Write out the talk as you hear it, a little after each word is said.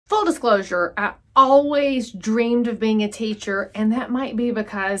Full disclosure, I always dreamed of being a teacher, and that might be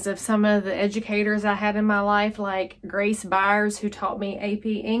because of some of the educators I had in my life, like Grace Byers, who taught me AP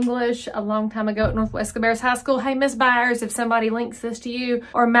English a long time ago at Northwest Cabarrus High School. Hey, Miss Byers, if somebody links this to you.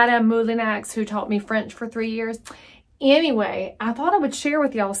 Or Madame Moulinax, who taught me French for 3 years. Anyway, I thought I would share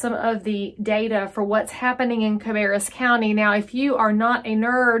with y'all some of the data for what's happening in Cabarrus County. Now, if you are not a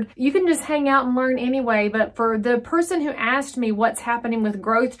nerd, you can just hang out and learn anyway. But for the person who asked me what's happening with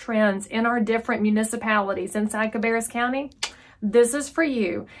growth trends in our different municipalities inside Cabarrus County, this is for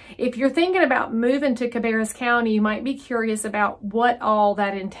you. If you're thinking about moving to Cabarrus County, you might be curious about what all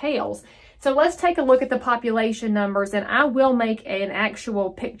that entails. So let's take a look at the population numbers, and I will make an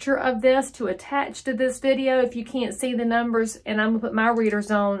actual picture of this to attach to this video if you can't see the numbers, and I'm gonna put my readers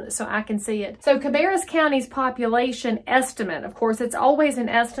on so I can see it. So Cabarrus County's population estimate, of course, it's always an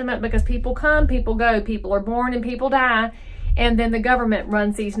estimate because people come, people go, people are born and people die. And then the government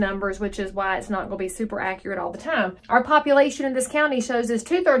runs these numbers, which is why it's not going to be super accurate all the time. Our population in this county shows is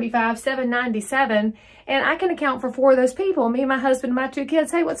 235,797, and I can account for 4 of those people, me, my husband, and my 2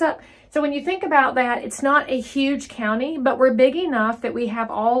 kids. Hey, what's up? So when you think about that, it's not a huge county, but we're big enough that we have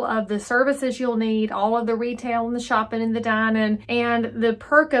all of the services you'll need, all of the retail and the shopping and the dining. And the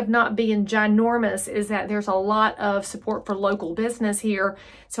perk of not being ginormous is that there's a lot of support for local business here.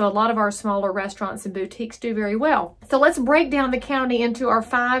 So a lot of our smaller restaurants and boutiques do very well. So let's break down the county into our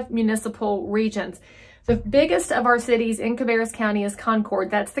 5 municipal regions. The biggest of our cities in Cabarrus County is Concord.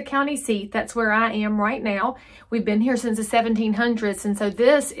 That's the county seat. That's where I am right now. We've been here since the 1700s, and so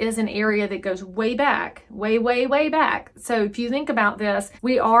this is an area that goes way back, way, way, way back. So if you think about this,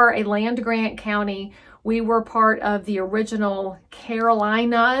 we are a land-grant county. We were part of the original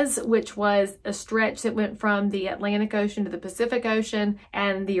Carolinas, which was a stretch that went from the Atlantic Ocean to the Pacific Ocean,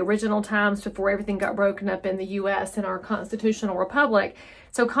 and the original times before everything got broken up in the U.S. and our constitutional republic.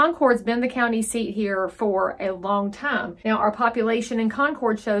 So Concord's been the county seat here for a long time. Now, our population in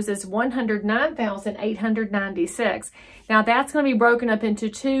Concord shows us 109,896. Now, that's going to be broken up into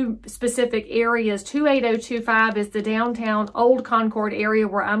 2 specific areas. 28025 is the downtown Old Concord area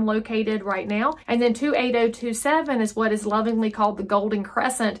where I'm located right now. And then 28027 is what is lovingly called the Golden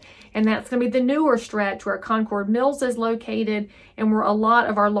Crescent. And that's going to be the newer stretch where Concord Mills is located and where a lot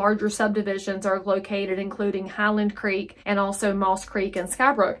of our larger subdivisions are located, including Highland Creek and also Moss Creek and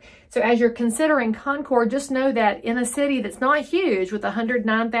Skybrook. So as you're considering Concord, just know that in a city that's not huge with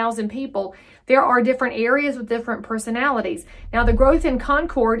 109,000 people, there are different areas with different personalities. Now, the growth in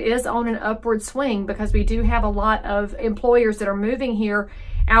Concord is on an upward swing because we do have a lot of employers that are moving here.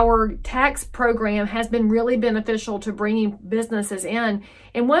 Our tax program has been really beneficial to bringing businesses in.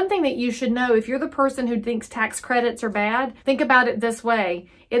 And one thing that you should know, if you're the person who thinks tax credits are bad, think about it this way.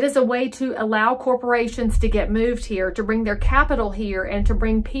 It is a way to allow corporations to get moved here, to bring their capital here, and to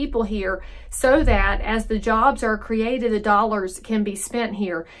bring people here so that as the jobs are created, the dollars can be spent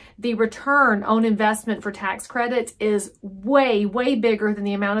here. The return on investment for tax credits is way, way bigger than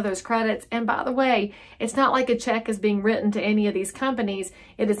the amount of those credits. And by the way, it's not like a check is being written to any of these companies.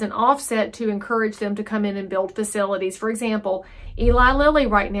 It is an offset to encourage them to come in and build facilities. For example, Eli Lilly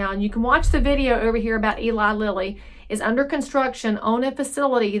right now, and you can watch the video over here about Eli Lilly, is under construction on a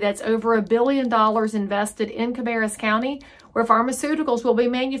facility that's over $1 billion invested in Cabarrus County, where pharmaceuticals will be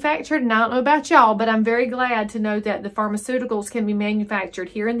manufactured. And I don't know about y'all, but I'm very glad to know that the pharmaceuticals can be manufactured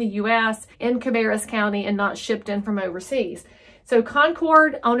here in the U.S. in Cabarrus County and not shipped in from overseas. So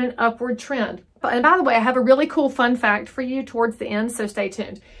Concord on an upward trend. And by the way, I have a really cool fun fact for you towards the end, so stay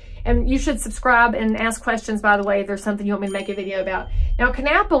tuned. And you should subscribe and ask questions, by the way, if there's something you want me to make a video about. Now,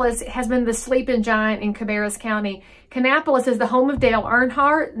 Kannapolis has been the sleeping giant in Cabarrus County. Kannapolis is the home of Dale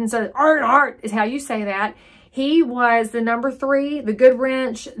Earnhardt, and so Earnhardt is how you say that. He was the number 3, the good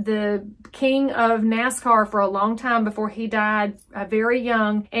wrench, the king of NASCAR for a long time before he died very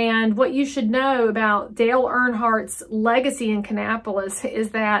young. And what you should know about Dale Earnhardt's legacy in Kannapolis is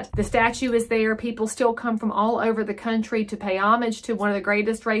that the statue is there. People still come from all over the country to pay homage to one of the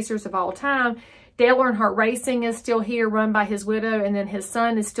greatest racers of all time. Dale Earnhardt Racing is still here, run by his widow, and then his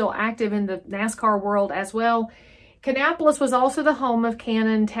son is still active in the NASCAR world as well. Kannapolis was also the home of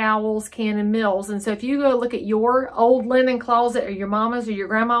Cannon Towels, Cannon Mills. And so if you go look at your old linen closet or your mama's or your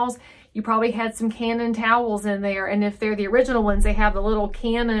grandma's, you probably had some Cannon towels in there. And if they're the original ones, they have the little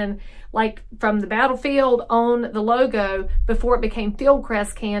Cannon, like from the battlefield, on the logo before it became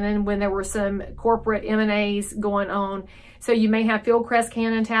Fieldcrest Cannon when there were some corporate M&As going on. So you may have Fieldcrest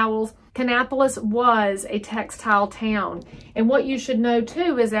Cannon towels. Kannapolis was a textile town. And what you should know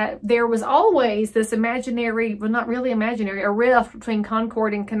too is that there was always this imaginary, well, not really imaginary, a rift between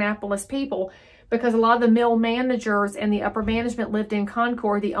Concord and Kannapolis people because a lot of the mill managers and the upper management lived in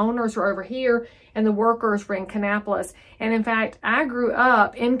Concord. The owners were over here and the workers were in Kannapolis. And in fact, I grew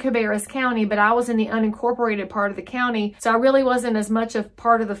up in Cabarrus County, but I was in the unincorporated part of the county, so I really wasn't as much of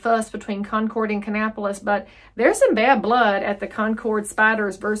part of the fuss between Concord and Kannapolis. But there's some bad blood at the Concord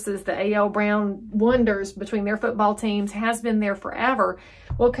Spiders versus the A.L. Brown Wonders between their football teams, has been there forever.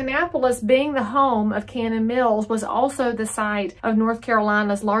 Well, Kannapolis, being the home of Cannon Mills, was also the site of North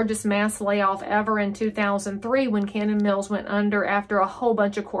Carolina's largest mass layoff ever in 2003, when Cannon Mills went under after a whole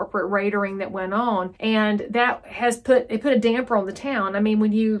bunch of corporate raiding that went on. And that has put a damper on the town. I mean,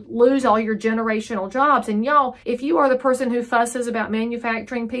 when you lose all your generational jobs, and y'all, if you are the person who fusses about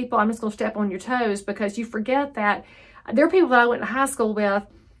manufacturing people, I'm just going to step on your toes, because you forget that there are people that I went to high school with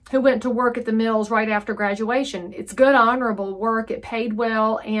who went to work at the mills right after graduation. It's good, honorable work. It paid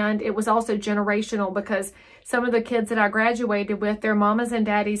well, and it was also generational, because some of the kids that I graduated with, their mamas and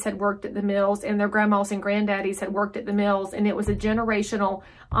daddies had worked at the mills, and their grandmas and granddaddies had worked at the mills, and it was a generational,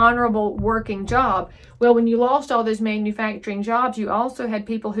 honorable working job. Well, when you lost all those manufacturing jobs, you also had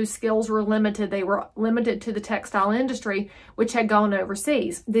people whose skills were limited. They were limited to the textile industry, which had gone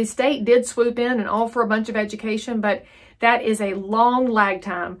overseas. The state did swoop in and offer a bunch of education, but that is a long lag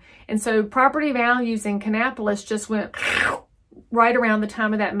time. And so property values in Kannapolis just went right around the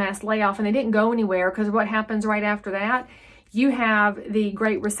time of that mass layoff, and they didn't go anywhere, because what happens right after that? You have the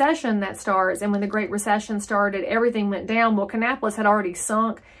Great Recession that starts, and when the Great Recession started, everything went down. Well, Kannapolis had already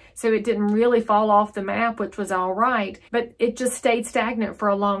sunk, so it didn't really fall off the map, which was all right, but it just stayed stagnant for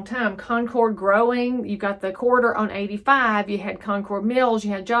a long time. Concord growing, you got the corridor on 85, you had Concord Mills,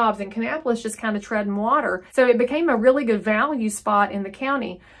 you had jobs, and Kannapolis just kind of treading water. So it became a really good value spot in the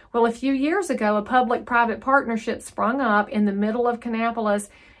county. Well, a few years ago, a public-private partnership sprung up in the middle of Kannapolis.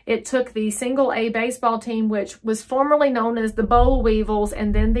 It took the single A baseball team, which was formerly known as the Boll Weevils,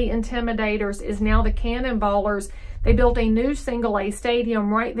 and then the Intimidators, is now the Cannonballers. They built a new single A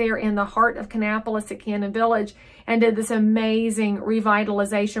stadium right there in the heart of Kannapolis at Cannon Village, and did this amazing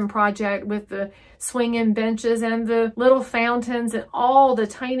revitalization project with the swinging benches and the little fountains and all the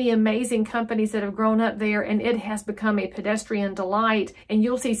tiny amazing companies that have grown up there, and it has become a pedestrian delight. And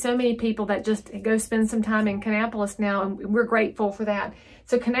you'll see so many people that just go spend some time in Kannapolis now, and we're grateful for that.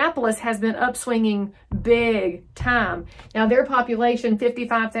 So Kannapolis has been upswinging big time. Now their population,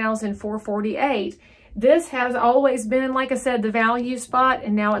 55,448. This has always been, like I said, the value spot,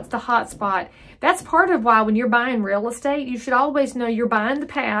 and now it's the hot spot. That's part of why when you're buying real estate, you should always know you're buying the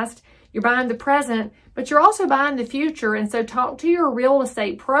past, you're buying the present, but you're also buying the future. And so talk to your real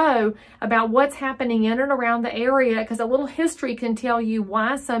estate pro about what's happening in and around the area, because a little history can tell you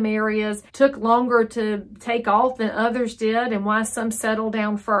why some areas took longer to take off than others did, and why some settled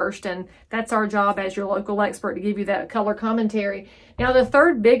down first. And that's our job as your local expert, to give you that color commentary. Now, the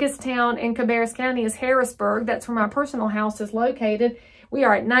third biggest town in Cabarrus County is Harrisburg. That's where my personal house is located. We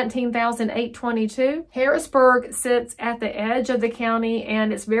are at 19,822. Harrisburg sits at the edge of the county,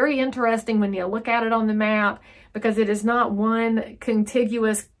 and it's very interesting when you look at it on the map, because it is not one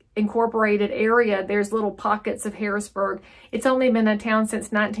contiguous incorporated area. There's little pockets of Harrisburg. It's only been a town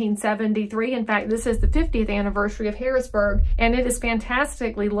since 1973. In fact, this is the 50th anniversary of Harrisburg, and it is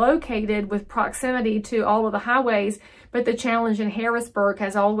fantastically located with proximity to all of the highways. But the challenge in Harrisburg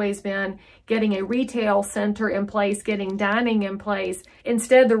has always been getting a retail center in place, getting dining in place.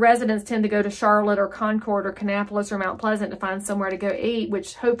 Instead, the residents tend to go to Charlotte or Concord or Kannapolis or Mount Pleasant to find somewhere to go eat,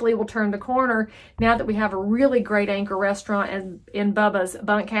 which hopefully will turn the corner now that we have a really great anchor restaurant in Bubba's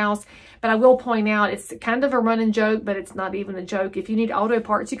Bunkhouse. But I will point out, it's kind of a running joke, but it's not even a joke. If you need auto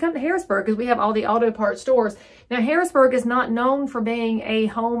parts, you come to Harrisburg, because we have all the auto parts stores. Now, Harrisburg is not known for being a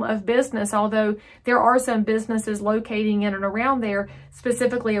home of business, although there are some businesses locating in and around there,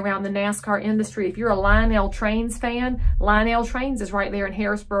 specifically around the NASCAR industry. If you're a Lionel Trains fan, Lionel Trains is right there in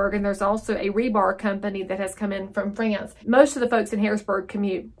Harrisburg, and there's also a rebar company that has come in from France. Most of the folks in Harrisburg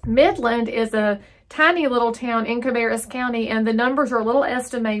commute. Midland is a tiny little town in Cabarrus County, and the numbers are a little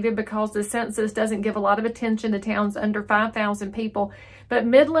estimated because the census doesn't give a lot of attention to towns under 5,000 people. But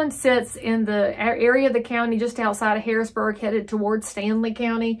Midland sits in the area of the county just outside of Harrisburg, headed towards Stanley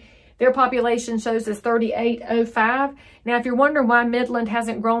County. Their population shows as 3,805. Now, if you're wondering why Midland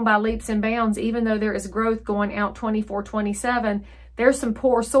hasn't grown by leaps and bounds, even though there is growth going out 24-27, there's some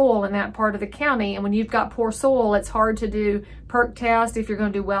poor soil in that part of the county. And when you've got poor soil, it's hard to do perk tests if you're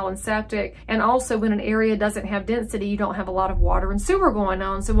going to do well in septic. And also, when an area doesn't have density, you don't have a lot of water and sewer going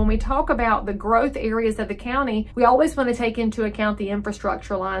on. So when we talk about the growth areas of the county, we always want to take into account the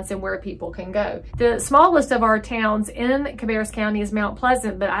infrastructure lines and where people can go. The smallest of our towns in Cabarrus County is Mount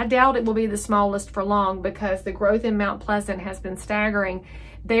Pleasant, but I doubt it will be the smallest for long, because the growth in Mount Pleasant has been staggering.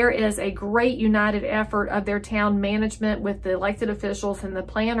 there is a great united effort of their town management with the elected officials and the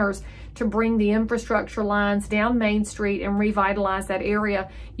planners to bring the infrastructure lines down Main Street and revitalize that area.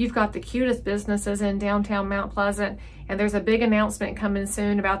 You've got the cutest businesses in downtown Mount Pleasant, and there's a big announcement coming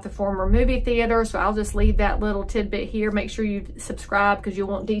soon about the former movie theater, so I'll just leave that little tidbit here. Make sure you subscribe because you'll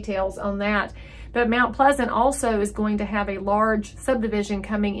want details on that. But Mount Pleasant also is going to have a large subdivision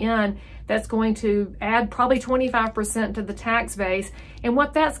coming in that's going to add probably 25% to the tax base. And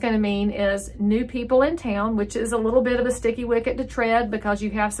what that's going to mean is new people in town, which is a little bit of a sticky wicket to tread because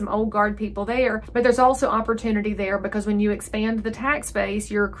you have some old guard people there. But there's also opportunity there because when you expand the tax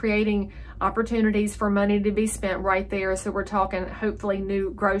base, you're creating opportunities for money to be spent right there. So we're talking hopefully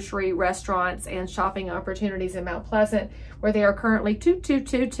new grocery, restaurants, and shopping opportunities in Mount Pleasant, where they are currently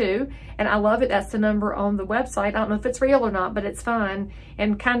 2222. And I love it. That's the number on the website. I don't know if it's real or not, but it's fun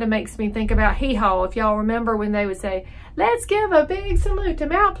and kind of makes me think about Hee Haw. If y'all remember when they would say, let's give a big salute to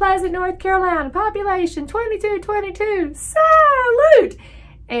Mount Pleasant, North Carolina, population 2222, salute.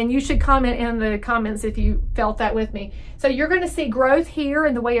 And you should comment in the comments if you felt that with me. So you're going to see growth here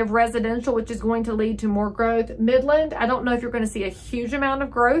in the way of residential, which is going to lead to more growth. Midland, I don't know if you're going to see a huge amount of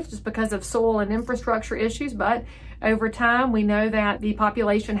growth just because of soil and infrastructure issues, but over time, we know that the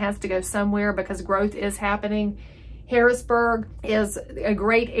population has to go somewhere because growth is happening. Harrisburg is a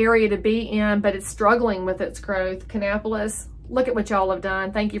great area to be in, but it's struggling with its growth. Kannapolis, look at what y'all have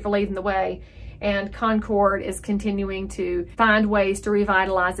done. Thank you for leading the way. And Concord is continuing to find ways to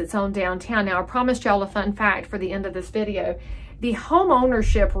revitalize its own downtown. Now, I promised y'all a fun fact for the end of this video. The home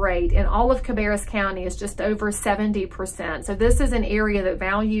ownership rate in all of Cabarrus County is just over 70%. So this is an area that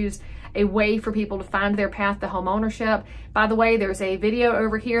values a way for people to find their path to home ownership. By the way, there's a video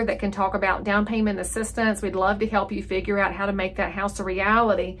over here that can talk about down payment assistance. We'd love to help you figure out how to make that house a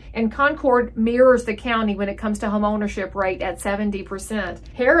reality. And Concord mirrors the county when it comes to home ownership rate at 70%.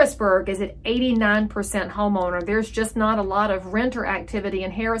 Harrisburg is at 89% homeowner. There's just not a lot of renter activity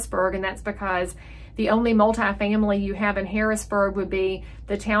in Harrisburg, and that's because the only multifamily you have in Harrisburg would be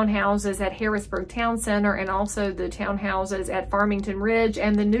the townhouses at Harrisburg Town Center and also the townhouses at Farmington Ridge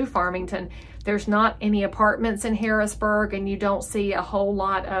and the new Farmington. There's not any apartments in Harrisburg, and you don't see a whole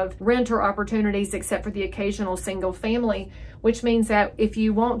lot of renter opportunities except for the occasional single family, which means that if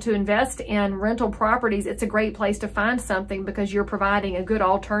you want to invest in rental properties, it's a great place to find something because you're providing a good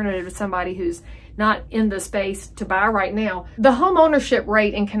alternative to somebody who's not in the space to buy right now. The home ownership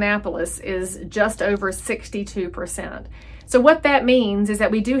rate in Kannapolis is just over 62%. So what that means is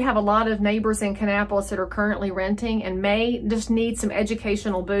that we do have a lot of neighbors in Kannapolis that are currently renting and may just need some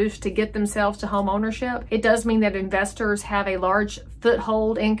educational boost to get themselves to home ownership. It does mean that investors have a large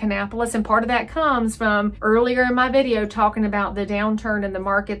foothold in Kannapolis, and part of that comes from earlier in my video talking about the downturn in the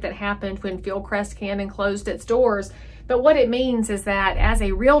market that happened when Fieldcrest Cannon closed its doors. But what it means is that as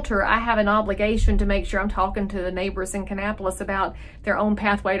a realtor, I have an obligation to make sure I'm talking to the neighbors in Kannapolis about their own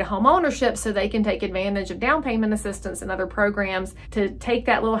pathway to home ownership so they can take advantage of down payment assistance and other programs to take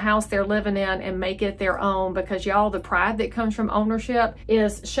that little house they're living in and make it their own, because y'all, the pride that comes from ownership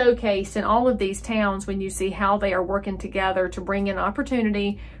is showcased in all of these towns when you see how they are working together to bring in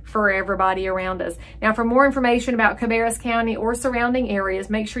opportunity for everybody around us. Now, for more information about Cabarrus County or surrounding areas,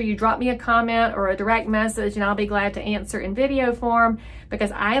 make sure you drop me a comment or a direct message and I'll be glad to answer in video form,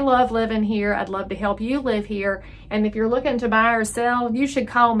 because I love living here. I'd love to help you live here. And if you're looking to buy or sell, you should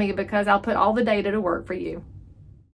call me because I'll put all the data to work for you.